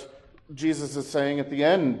is what Jesus is saying at the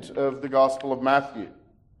end of the Gospel of Matthew.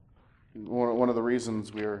 One of the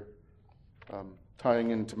reasons we're tying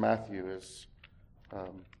into Matthew is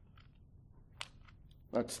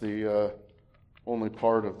that's the only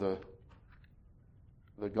part of the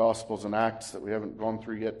Gospels and Acts that we haven't gone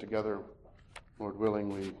through yet together. Lord willing,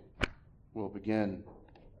 we will begin.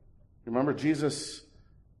 Remember Jesus,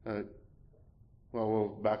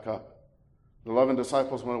 we'll back up. The 11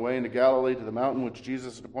 disciples went away into Galilee to the mountain which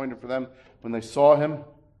Jesus had appointed for them. When they saw him,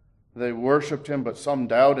 they worshipped him, but some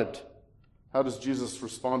doubted. How does Jesus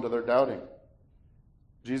respond to their doubting?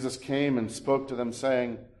 Jesus came and spoke to them,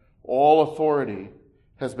 saying, "All authority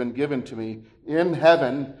has been given to me in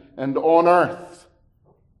heaven and on earth."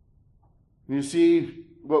 You see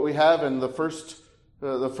what we have in the first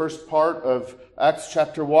part of Acts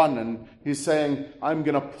chapter 1, and he's saying, I'm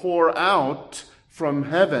going to pour out from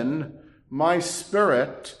heaven my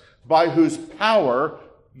Spirit, by whose power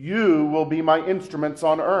you will be my instruments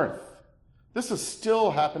on earth. This is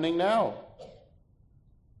still happening now.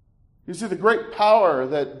 You see, the great power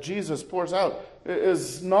that Jesus pours out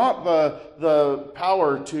is not the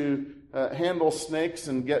power to handle snakes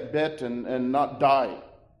and get bit and not die.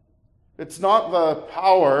 It's not the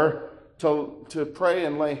power to pray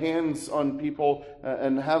and lay hands on people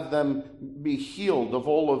and have them be healed of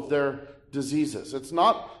all of their diseases. It's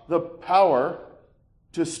not the power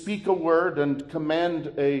to speak a word and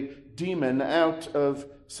command a demon out of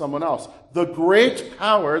someone else. The great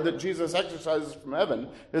power that Jesus exercises from heaven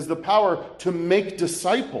is the power to make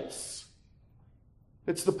disciples.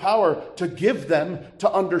 It's the power to give them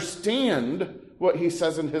to understand what he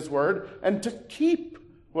says in his word and to keep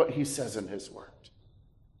what he says in his word.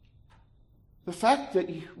 The fact that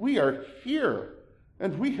we are here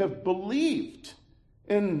and we have believed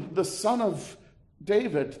in the Son of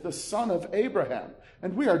David, the son of Abraham,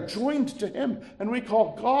 and we are joined to him, and we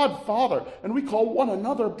call God Father, and we call one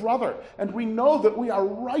another brother, and we know that we are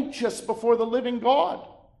righteous before the living God,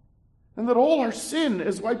 and that all our sin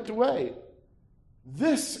is wiped away.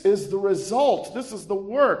 This is the result, this is the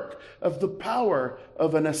work of the power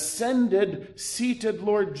of an ascended, seated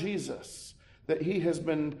Lord Jesus that he has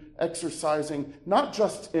been exercising, not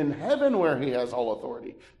just in heaven where he has all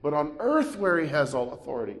authority, but on earth where he has all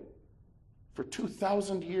authority. For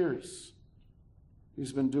 2,000 years,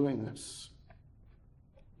 he's been doing this.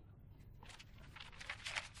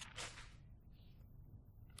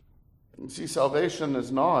 You see, salvation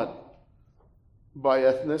is not by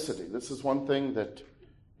ethnicity. This is one thing that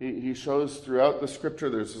he shows throughout the scripture.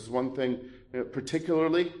 There's this one thing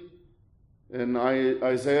particularly in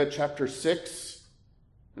Isaiah chapter 6.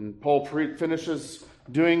 And Paul finishes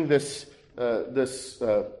doing this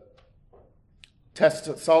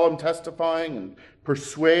solemn testifying and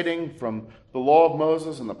persuading from the law of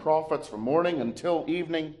Moses and the prophets from morning until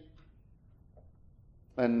evening.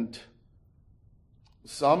 And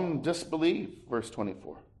some disbelieve, verse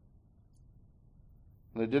 24.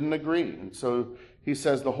 They didn't agree. And so he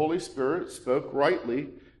says the Holy Spirit spoke rightly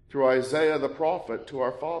through Isaiah the prophet to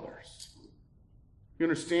our fathers. You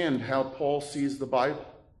understand how Paul sees the Bible.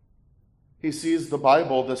 He sees the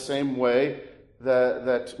Bible the same way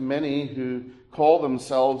that many who call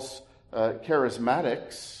themselves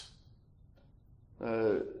charismatics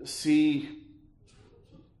see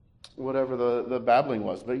whatever the babbling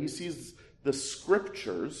was. But he sees the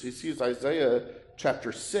scriptures, he sees Isaiah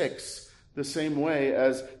chapter 6 the same way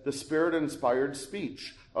as the Spirit-inspired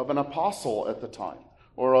speech of an apostle at the time,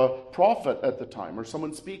 or a prophet at the time, or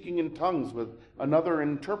someone speaking in tongues with another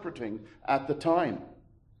interpreting at the time.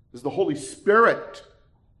 It is the Holy Spirit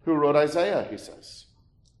who wrote Isaiah, he says.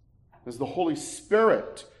 It is the Holy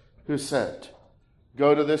Spirit who said,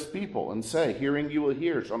 "Go to this people and say, hearing you will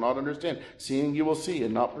hear, shall not understand, seeing you will see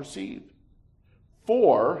and not perceive."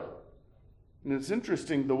 For, and it's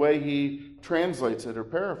interesting the way he translates it or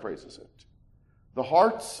paraphrases it, the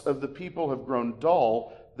hearts of the people have grown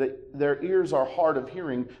dull, that their ears are hard of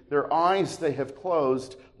hearing, their eyes they have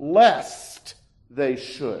closed, lest they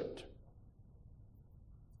should.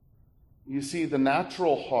 You see, the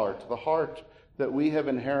natural heart, the heart that we have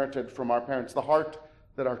inherited from our parents, the heart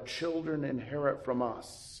that our children inherit from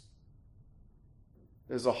us,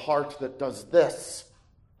 is a heart that does this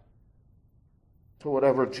to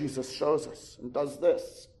whatever Jesus shows us, and does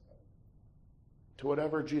this to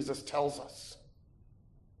whatever Jesus tells us.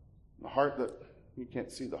 The heart that, you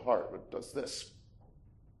can't see the heart, but does this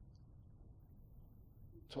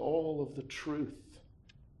to all of the truth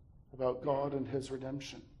about God and his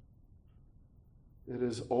redemption. It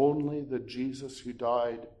is only the Jesus who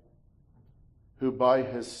died, who by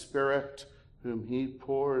his Spirit, whom he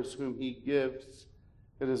pours, whom he gives,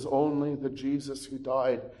 it is only the Jesus who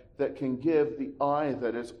died that can give the eye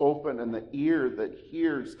that is open and the ear that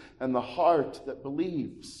hears and the heart that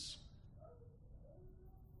believes.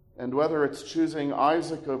 And whether it's choosing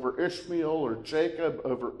Isaac over Ishmael or Jacob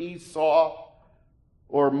over Esau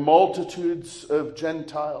or multitudes of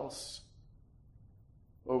Gentiles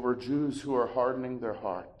over Jews who are hardening their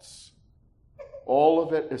hearts, all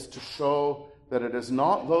of it is to show that it is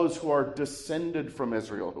not those who are descended from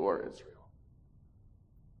Israel who are Israel.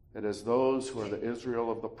 It is those who are the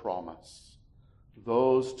Israel of the promise,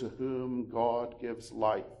 those to whom God gives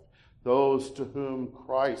life, those to whom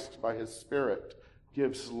Christ, by his Spirit,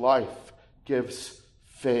 gives life, gives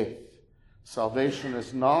faith. Salvation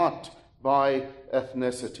is not by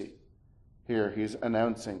ethnicity. Here he's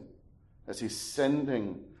announcing as he's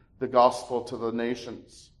sending the gospel to the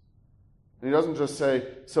nations. And he doesn't just say,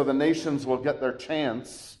 so the nations will get their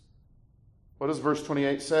chance. What does verse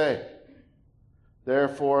 28 say?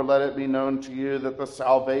 Therefore, let it be known to you that the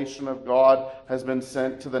salvation of God has been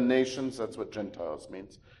sent to the nations. That's what Gentiles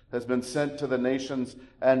means. Has been sent to the nations,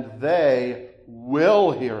 and they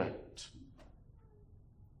will hear it.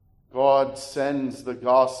 God sends the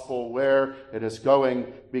gospel where it is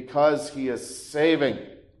going because he is saving,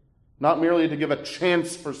 not merely to give a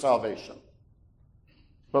chance for salvation,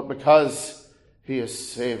 but because he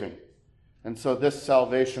is saving. And so this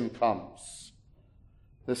salvation comes.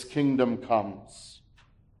 This kingdom comes,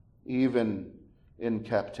 even in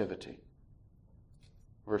captivity.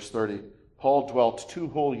 Verse 30, Paul dwelt 2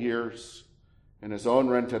 whole years in his own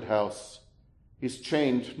rented house. He's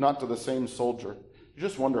chained not to the same soldier. You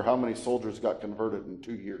just wonder how many soldiers got converted in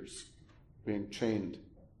 2 years, being chained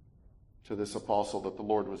to this apostle that the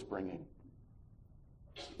Lord was bringing.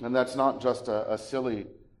 And that's not just a silly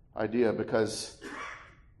idea, because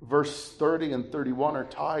verse 30 and 31 are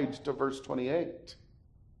tied to verse 28.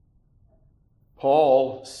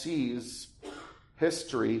 Paul sees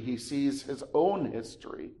history, he sees his own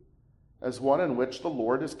history as one in which the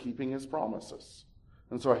Lord is keeping his promises.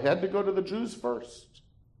 And so I had to go to the Jews first.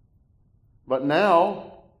 But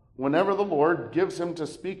now, whenever the Lord gives him to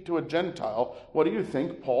speak to a Gentile, what do you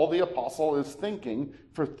think Paul the apostle is thinking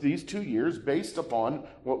for these 2 years based upon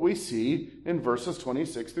what we see in verses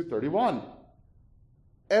 26 through 31?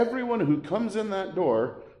 Everyone who comes in that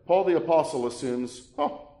door, Paul the apostle assumes,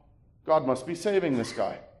 God must be saving this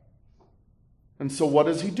guy. And so what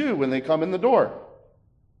does he do when they come in the door?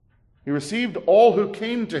 He received all who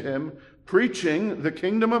came to him, preaching the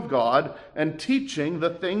kingdom of God and teaching the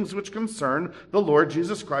things which concern the Lord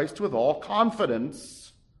Jesus Christ with all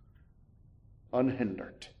confidence,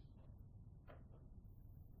 unhindered.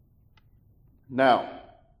 Now,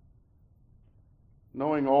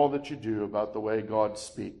 knowing all that you do about the way God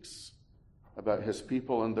speaks about his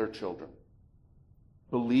people and their children,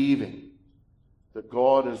 believing that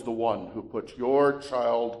God is the one who put your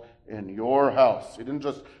child in your house. He didn't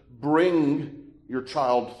just bring your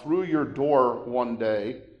child through your door one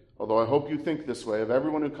day, although I hope you think this way of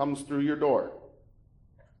everyone who comes through your door.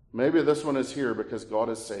 Maybe this one is here because God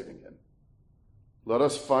is saving him. Let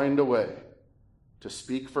us find a way to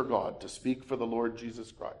speak for God, to speak for the Lord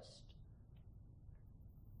Jesus Christ.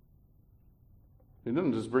 He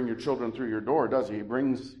didn't just bring your children through your door, does he? He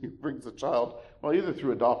brings the child, well, either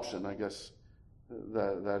through adoption, I guess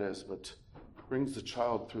that is, but brings the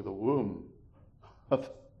child through the womb of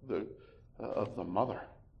the mother.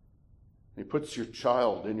 He puts your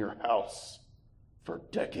child in your house for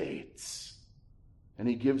decades. And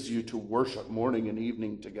he gives you to worship morning and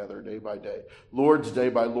evening together, day by day. Lord's Day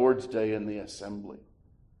by Lord's Day in the assembly.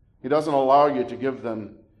 He doesn't allow you to give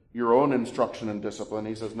them your own instruction and discipline.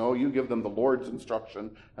 He says, no, you give them the Lord's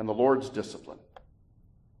instruction and the Lord's discipline.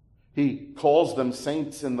 He calls them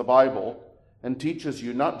saints in the Bible and teaches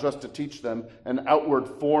you not just to teach them an outward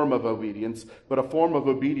form of obedience, but a form of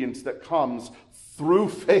obedience that comes through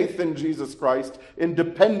faith in Jesus Christ, in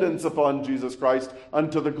dependence upon Jesus Christ,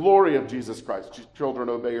 unto the glory of Jesus Christ. Children,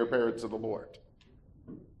 obey your parents in the Lord.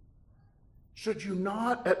 Should you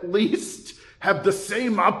not at least have the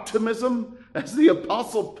same optimism as the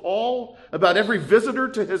Apostle Paul about every visitor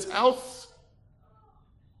to his house?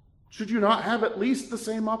 Should you not have at least the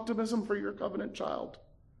same optimism for your covenant child?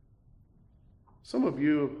 Some of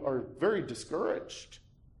you are very discouraged.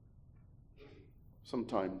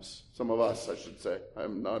 Sometimes, some of us, I should say,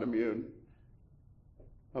 I'm not immune,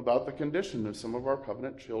 about the condition of some of our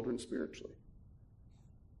covenant children spiritually.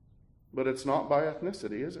 But it's not by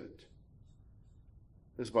ethnicity, is it?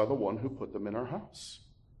 It's by the one who put them in our house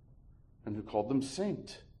and who called them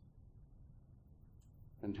saint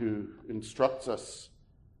and who instructs us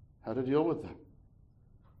how to deal with them.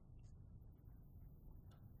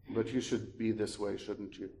 But you should be this way,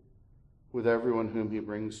 shouldn't you? With everyone whom he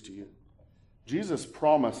brings to you. Jesus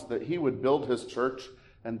promised that he would build his church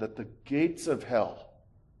and that the gates of hell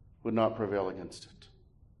would not prevail against it.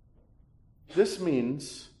 This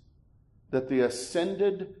means that the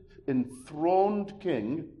ascended, enthroned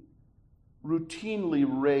king routinely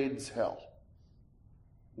raids hell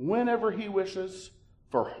whenever he wishes,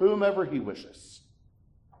 for whomever he wishes.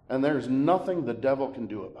 And there's nothing the devil can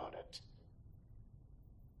do about it.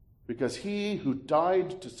 Because he who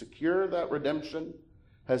died to secure that redemption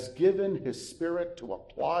has given his Spirit to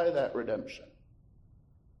apply that redemption.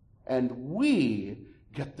 And we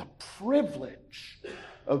get the privilege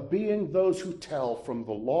of being those who tell from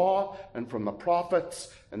the law and from the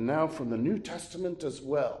prophets and now from the New Testament as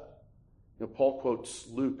well. You know, Paul quotes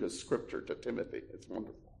Luke as scripture to Timothy. It's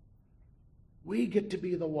wonderful. We get to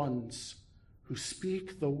be the ones who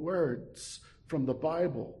speak the words from the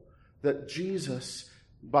Bible that Jesus,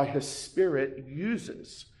 by his Spirit,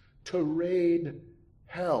 uses to raid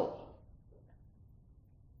hell.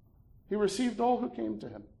 He received all who came to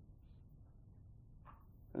him.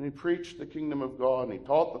 And he preached the kingdom of God, and he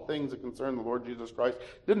taught the things that concern the Lord Jesus Christ.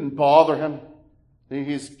 It didn't bother him that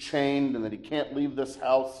he's chained and that he can't leave this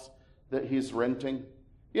house that he's renting.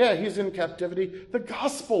 Yeah, he's in captivity. The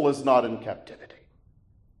gospel is not in captivity.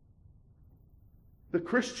 The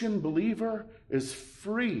Christian believer is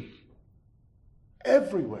free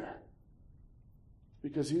everywhere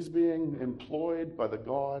because he's being employed by the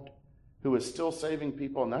God who is still saving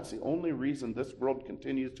people, and that's the only reason this world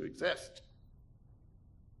continues to exist.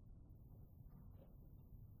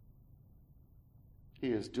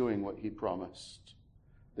 He is doing what he promised.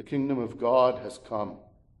 The kingdom of God has come.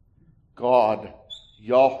 God,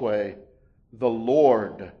 Yahweh, the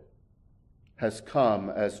Lord, has come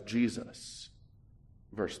as Jesus.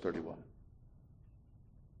 Verse 31.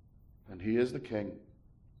 And he is the King.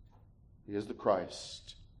 He is the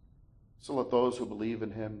Christ. So let those who believe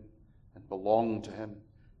in him and belong to him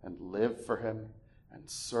and live for him and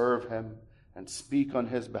serve him and speak on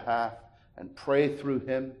his behalf and pray through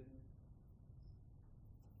him,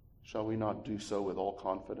 shall we not do so with all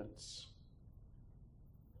confidence,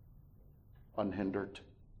 unhindered?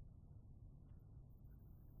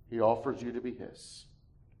 He offers you to be his.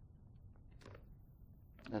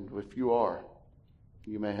 And if you are,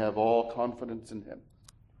 you may have all confidence in him,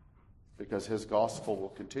 because his gospel will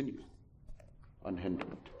continue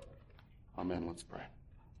unhindered. Amen. Let's pray.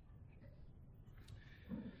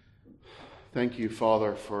 Thank you,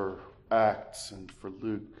 Father, for Acts and for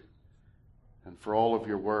Luke and for all of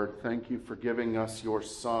your word. Thank you for giving us your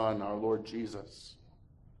Son, our Lord Jesus,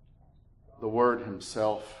 the Word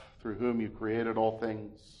himself, through whom you created all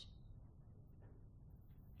things,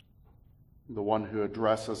 the one who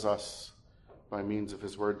addresses us by means of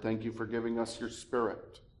his word. Thank you for giving us your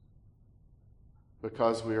Spirit,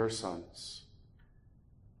 because we are sons,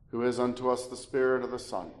 who is unto us the Spirit of the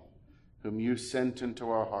Son, whom you sent into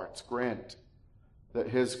our hearts. Grant that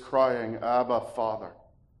his crying, Abba, Father,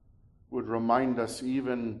 would remind us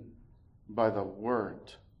even by the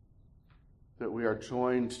word that we are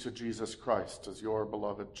joined to Jesus Christ as your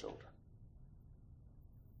beloved children.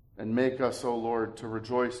 And make us, O Lord, to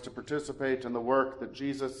rejoice, to participate in the work that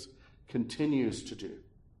Jesus continues to do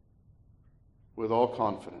with all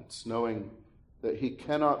confidence, knowing that he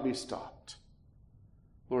cannot be stopped.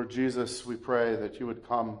 Lord Jesus, we pray that you would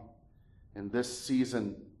come in this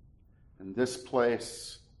season, in this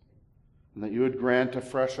place, and that you would grant a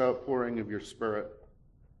fresh outpouring of your Spirit,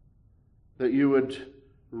 that you would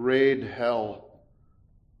raid hell,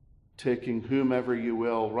 taking whomever you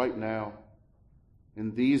will right now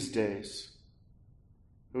in these days.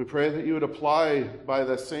 And we pray that you would apply by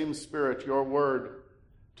the same Spirit your word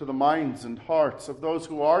to the minds and hearts of those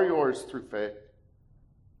who are yours through faith,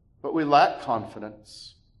 but we lack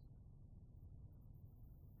confidence.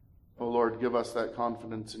 O Lord, give us that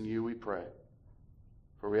confidence in you, we pray.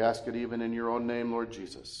 For we ask it even in your own name, Lord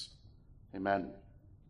Jesus. Amen.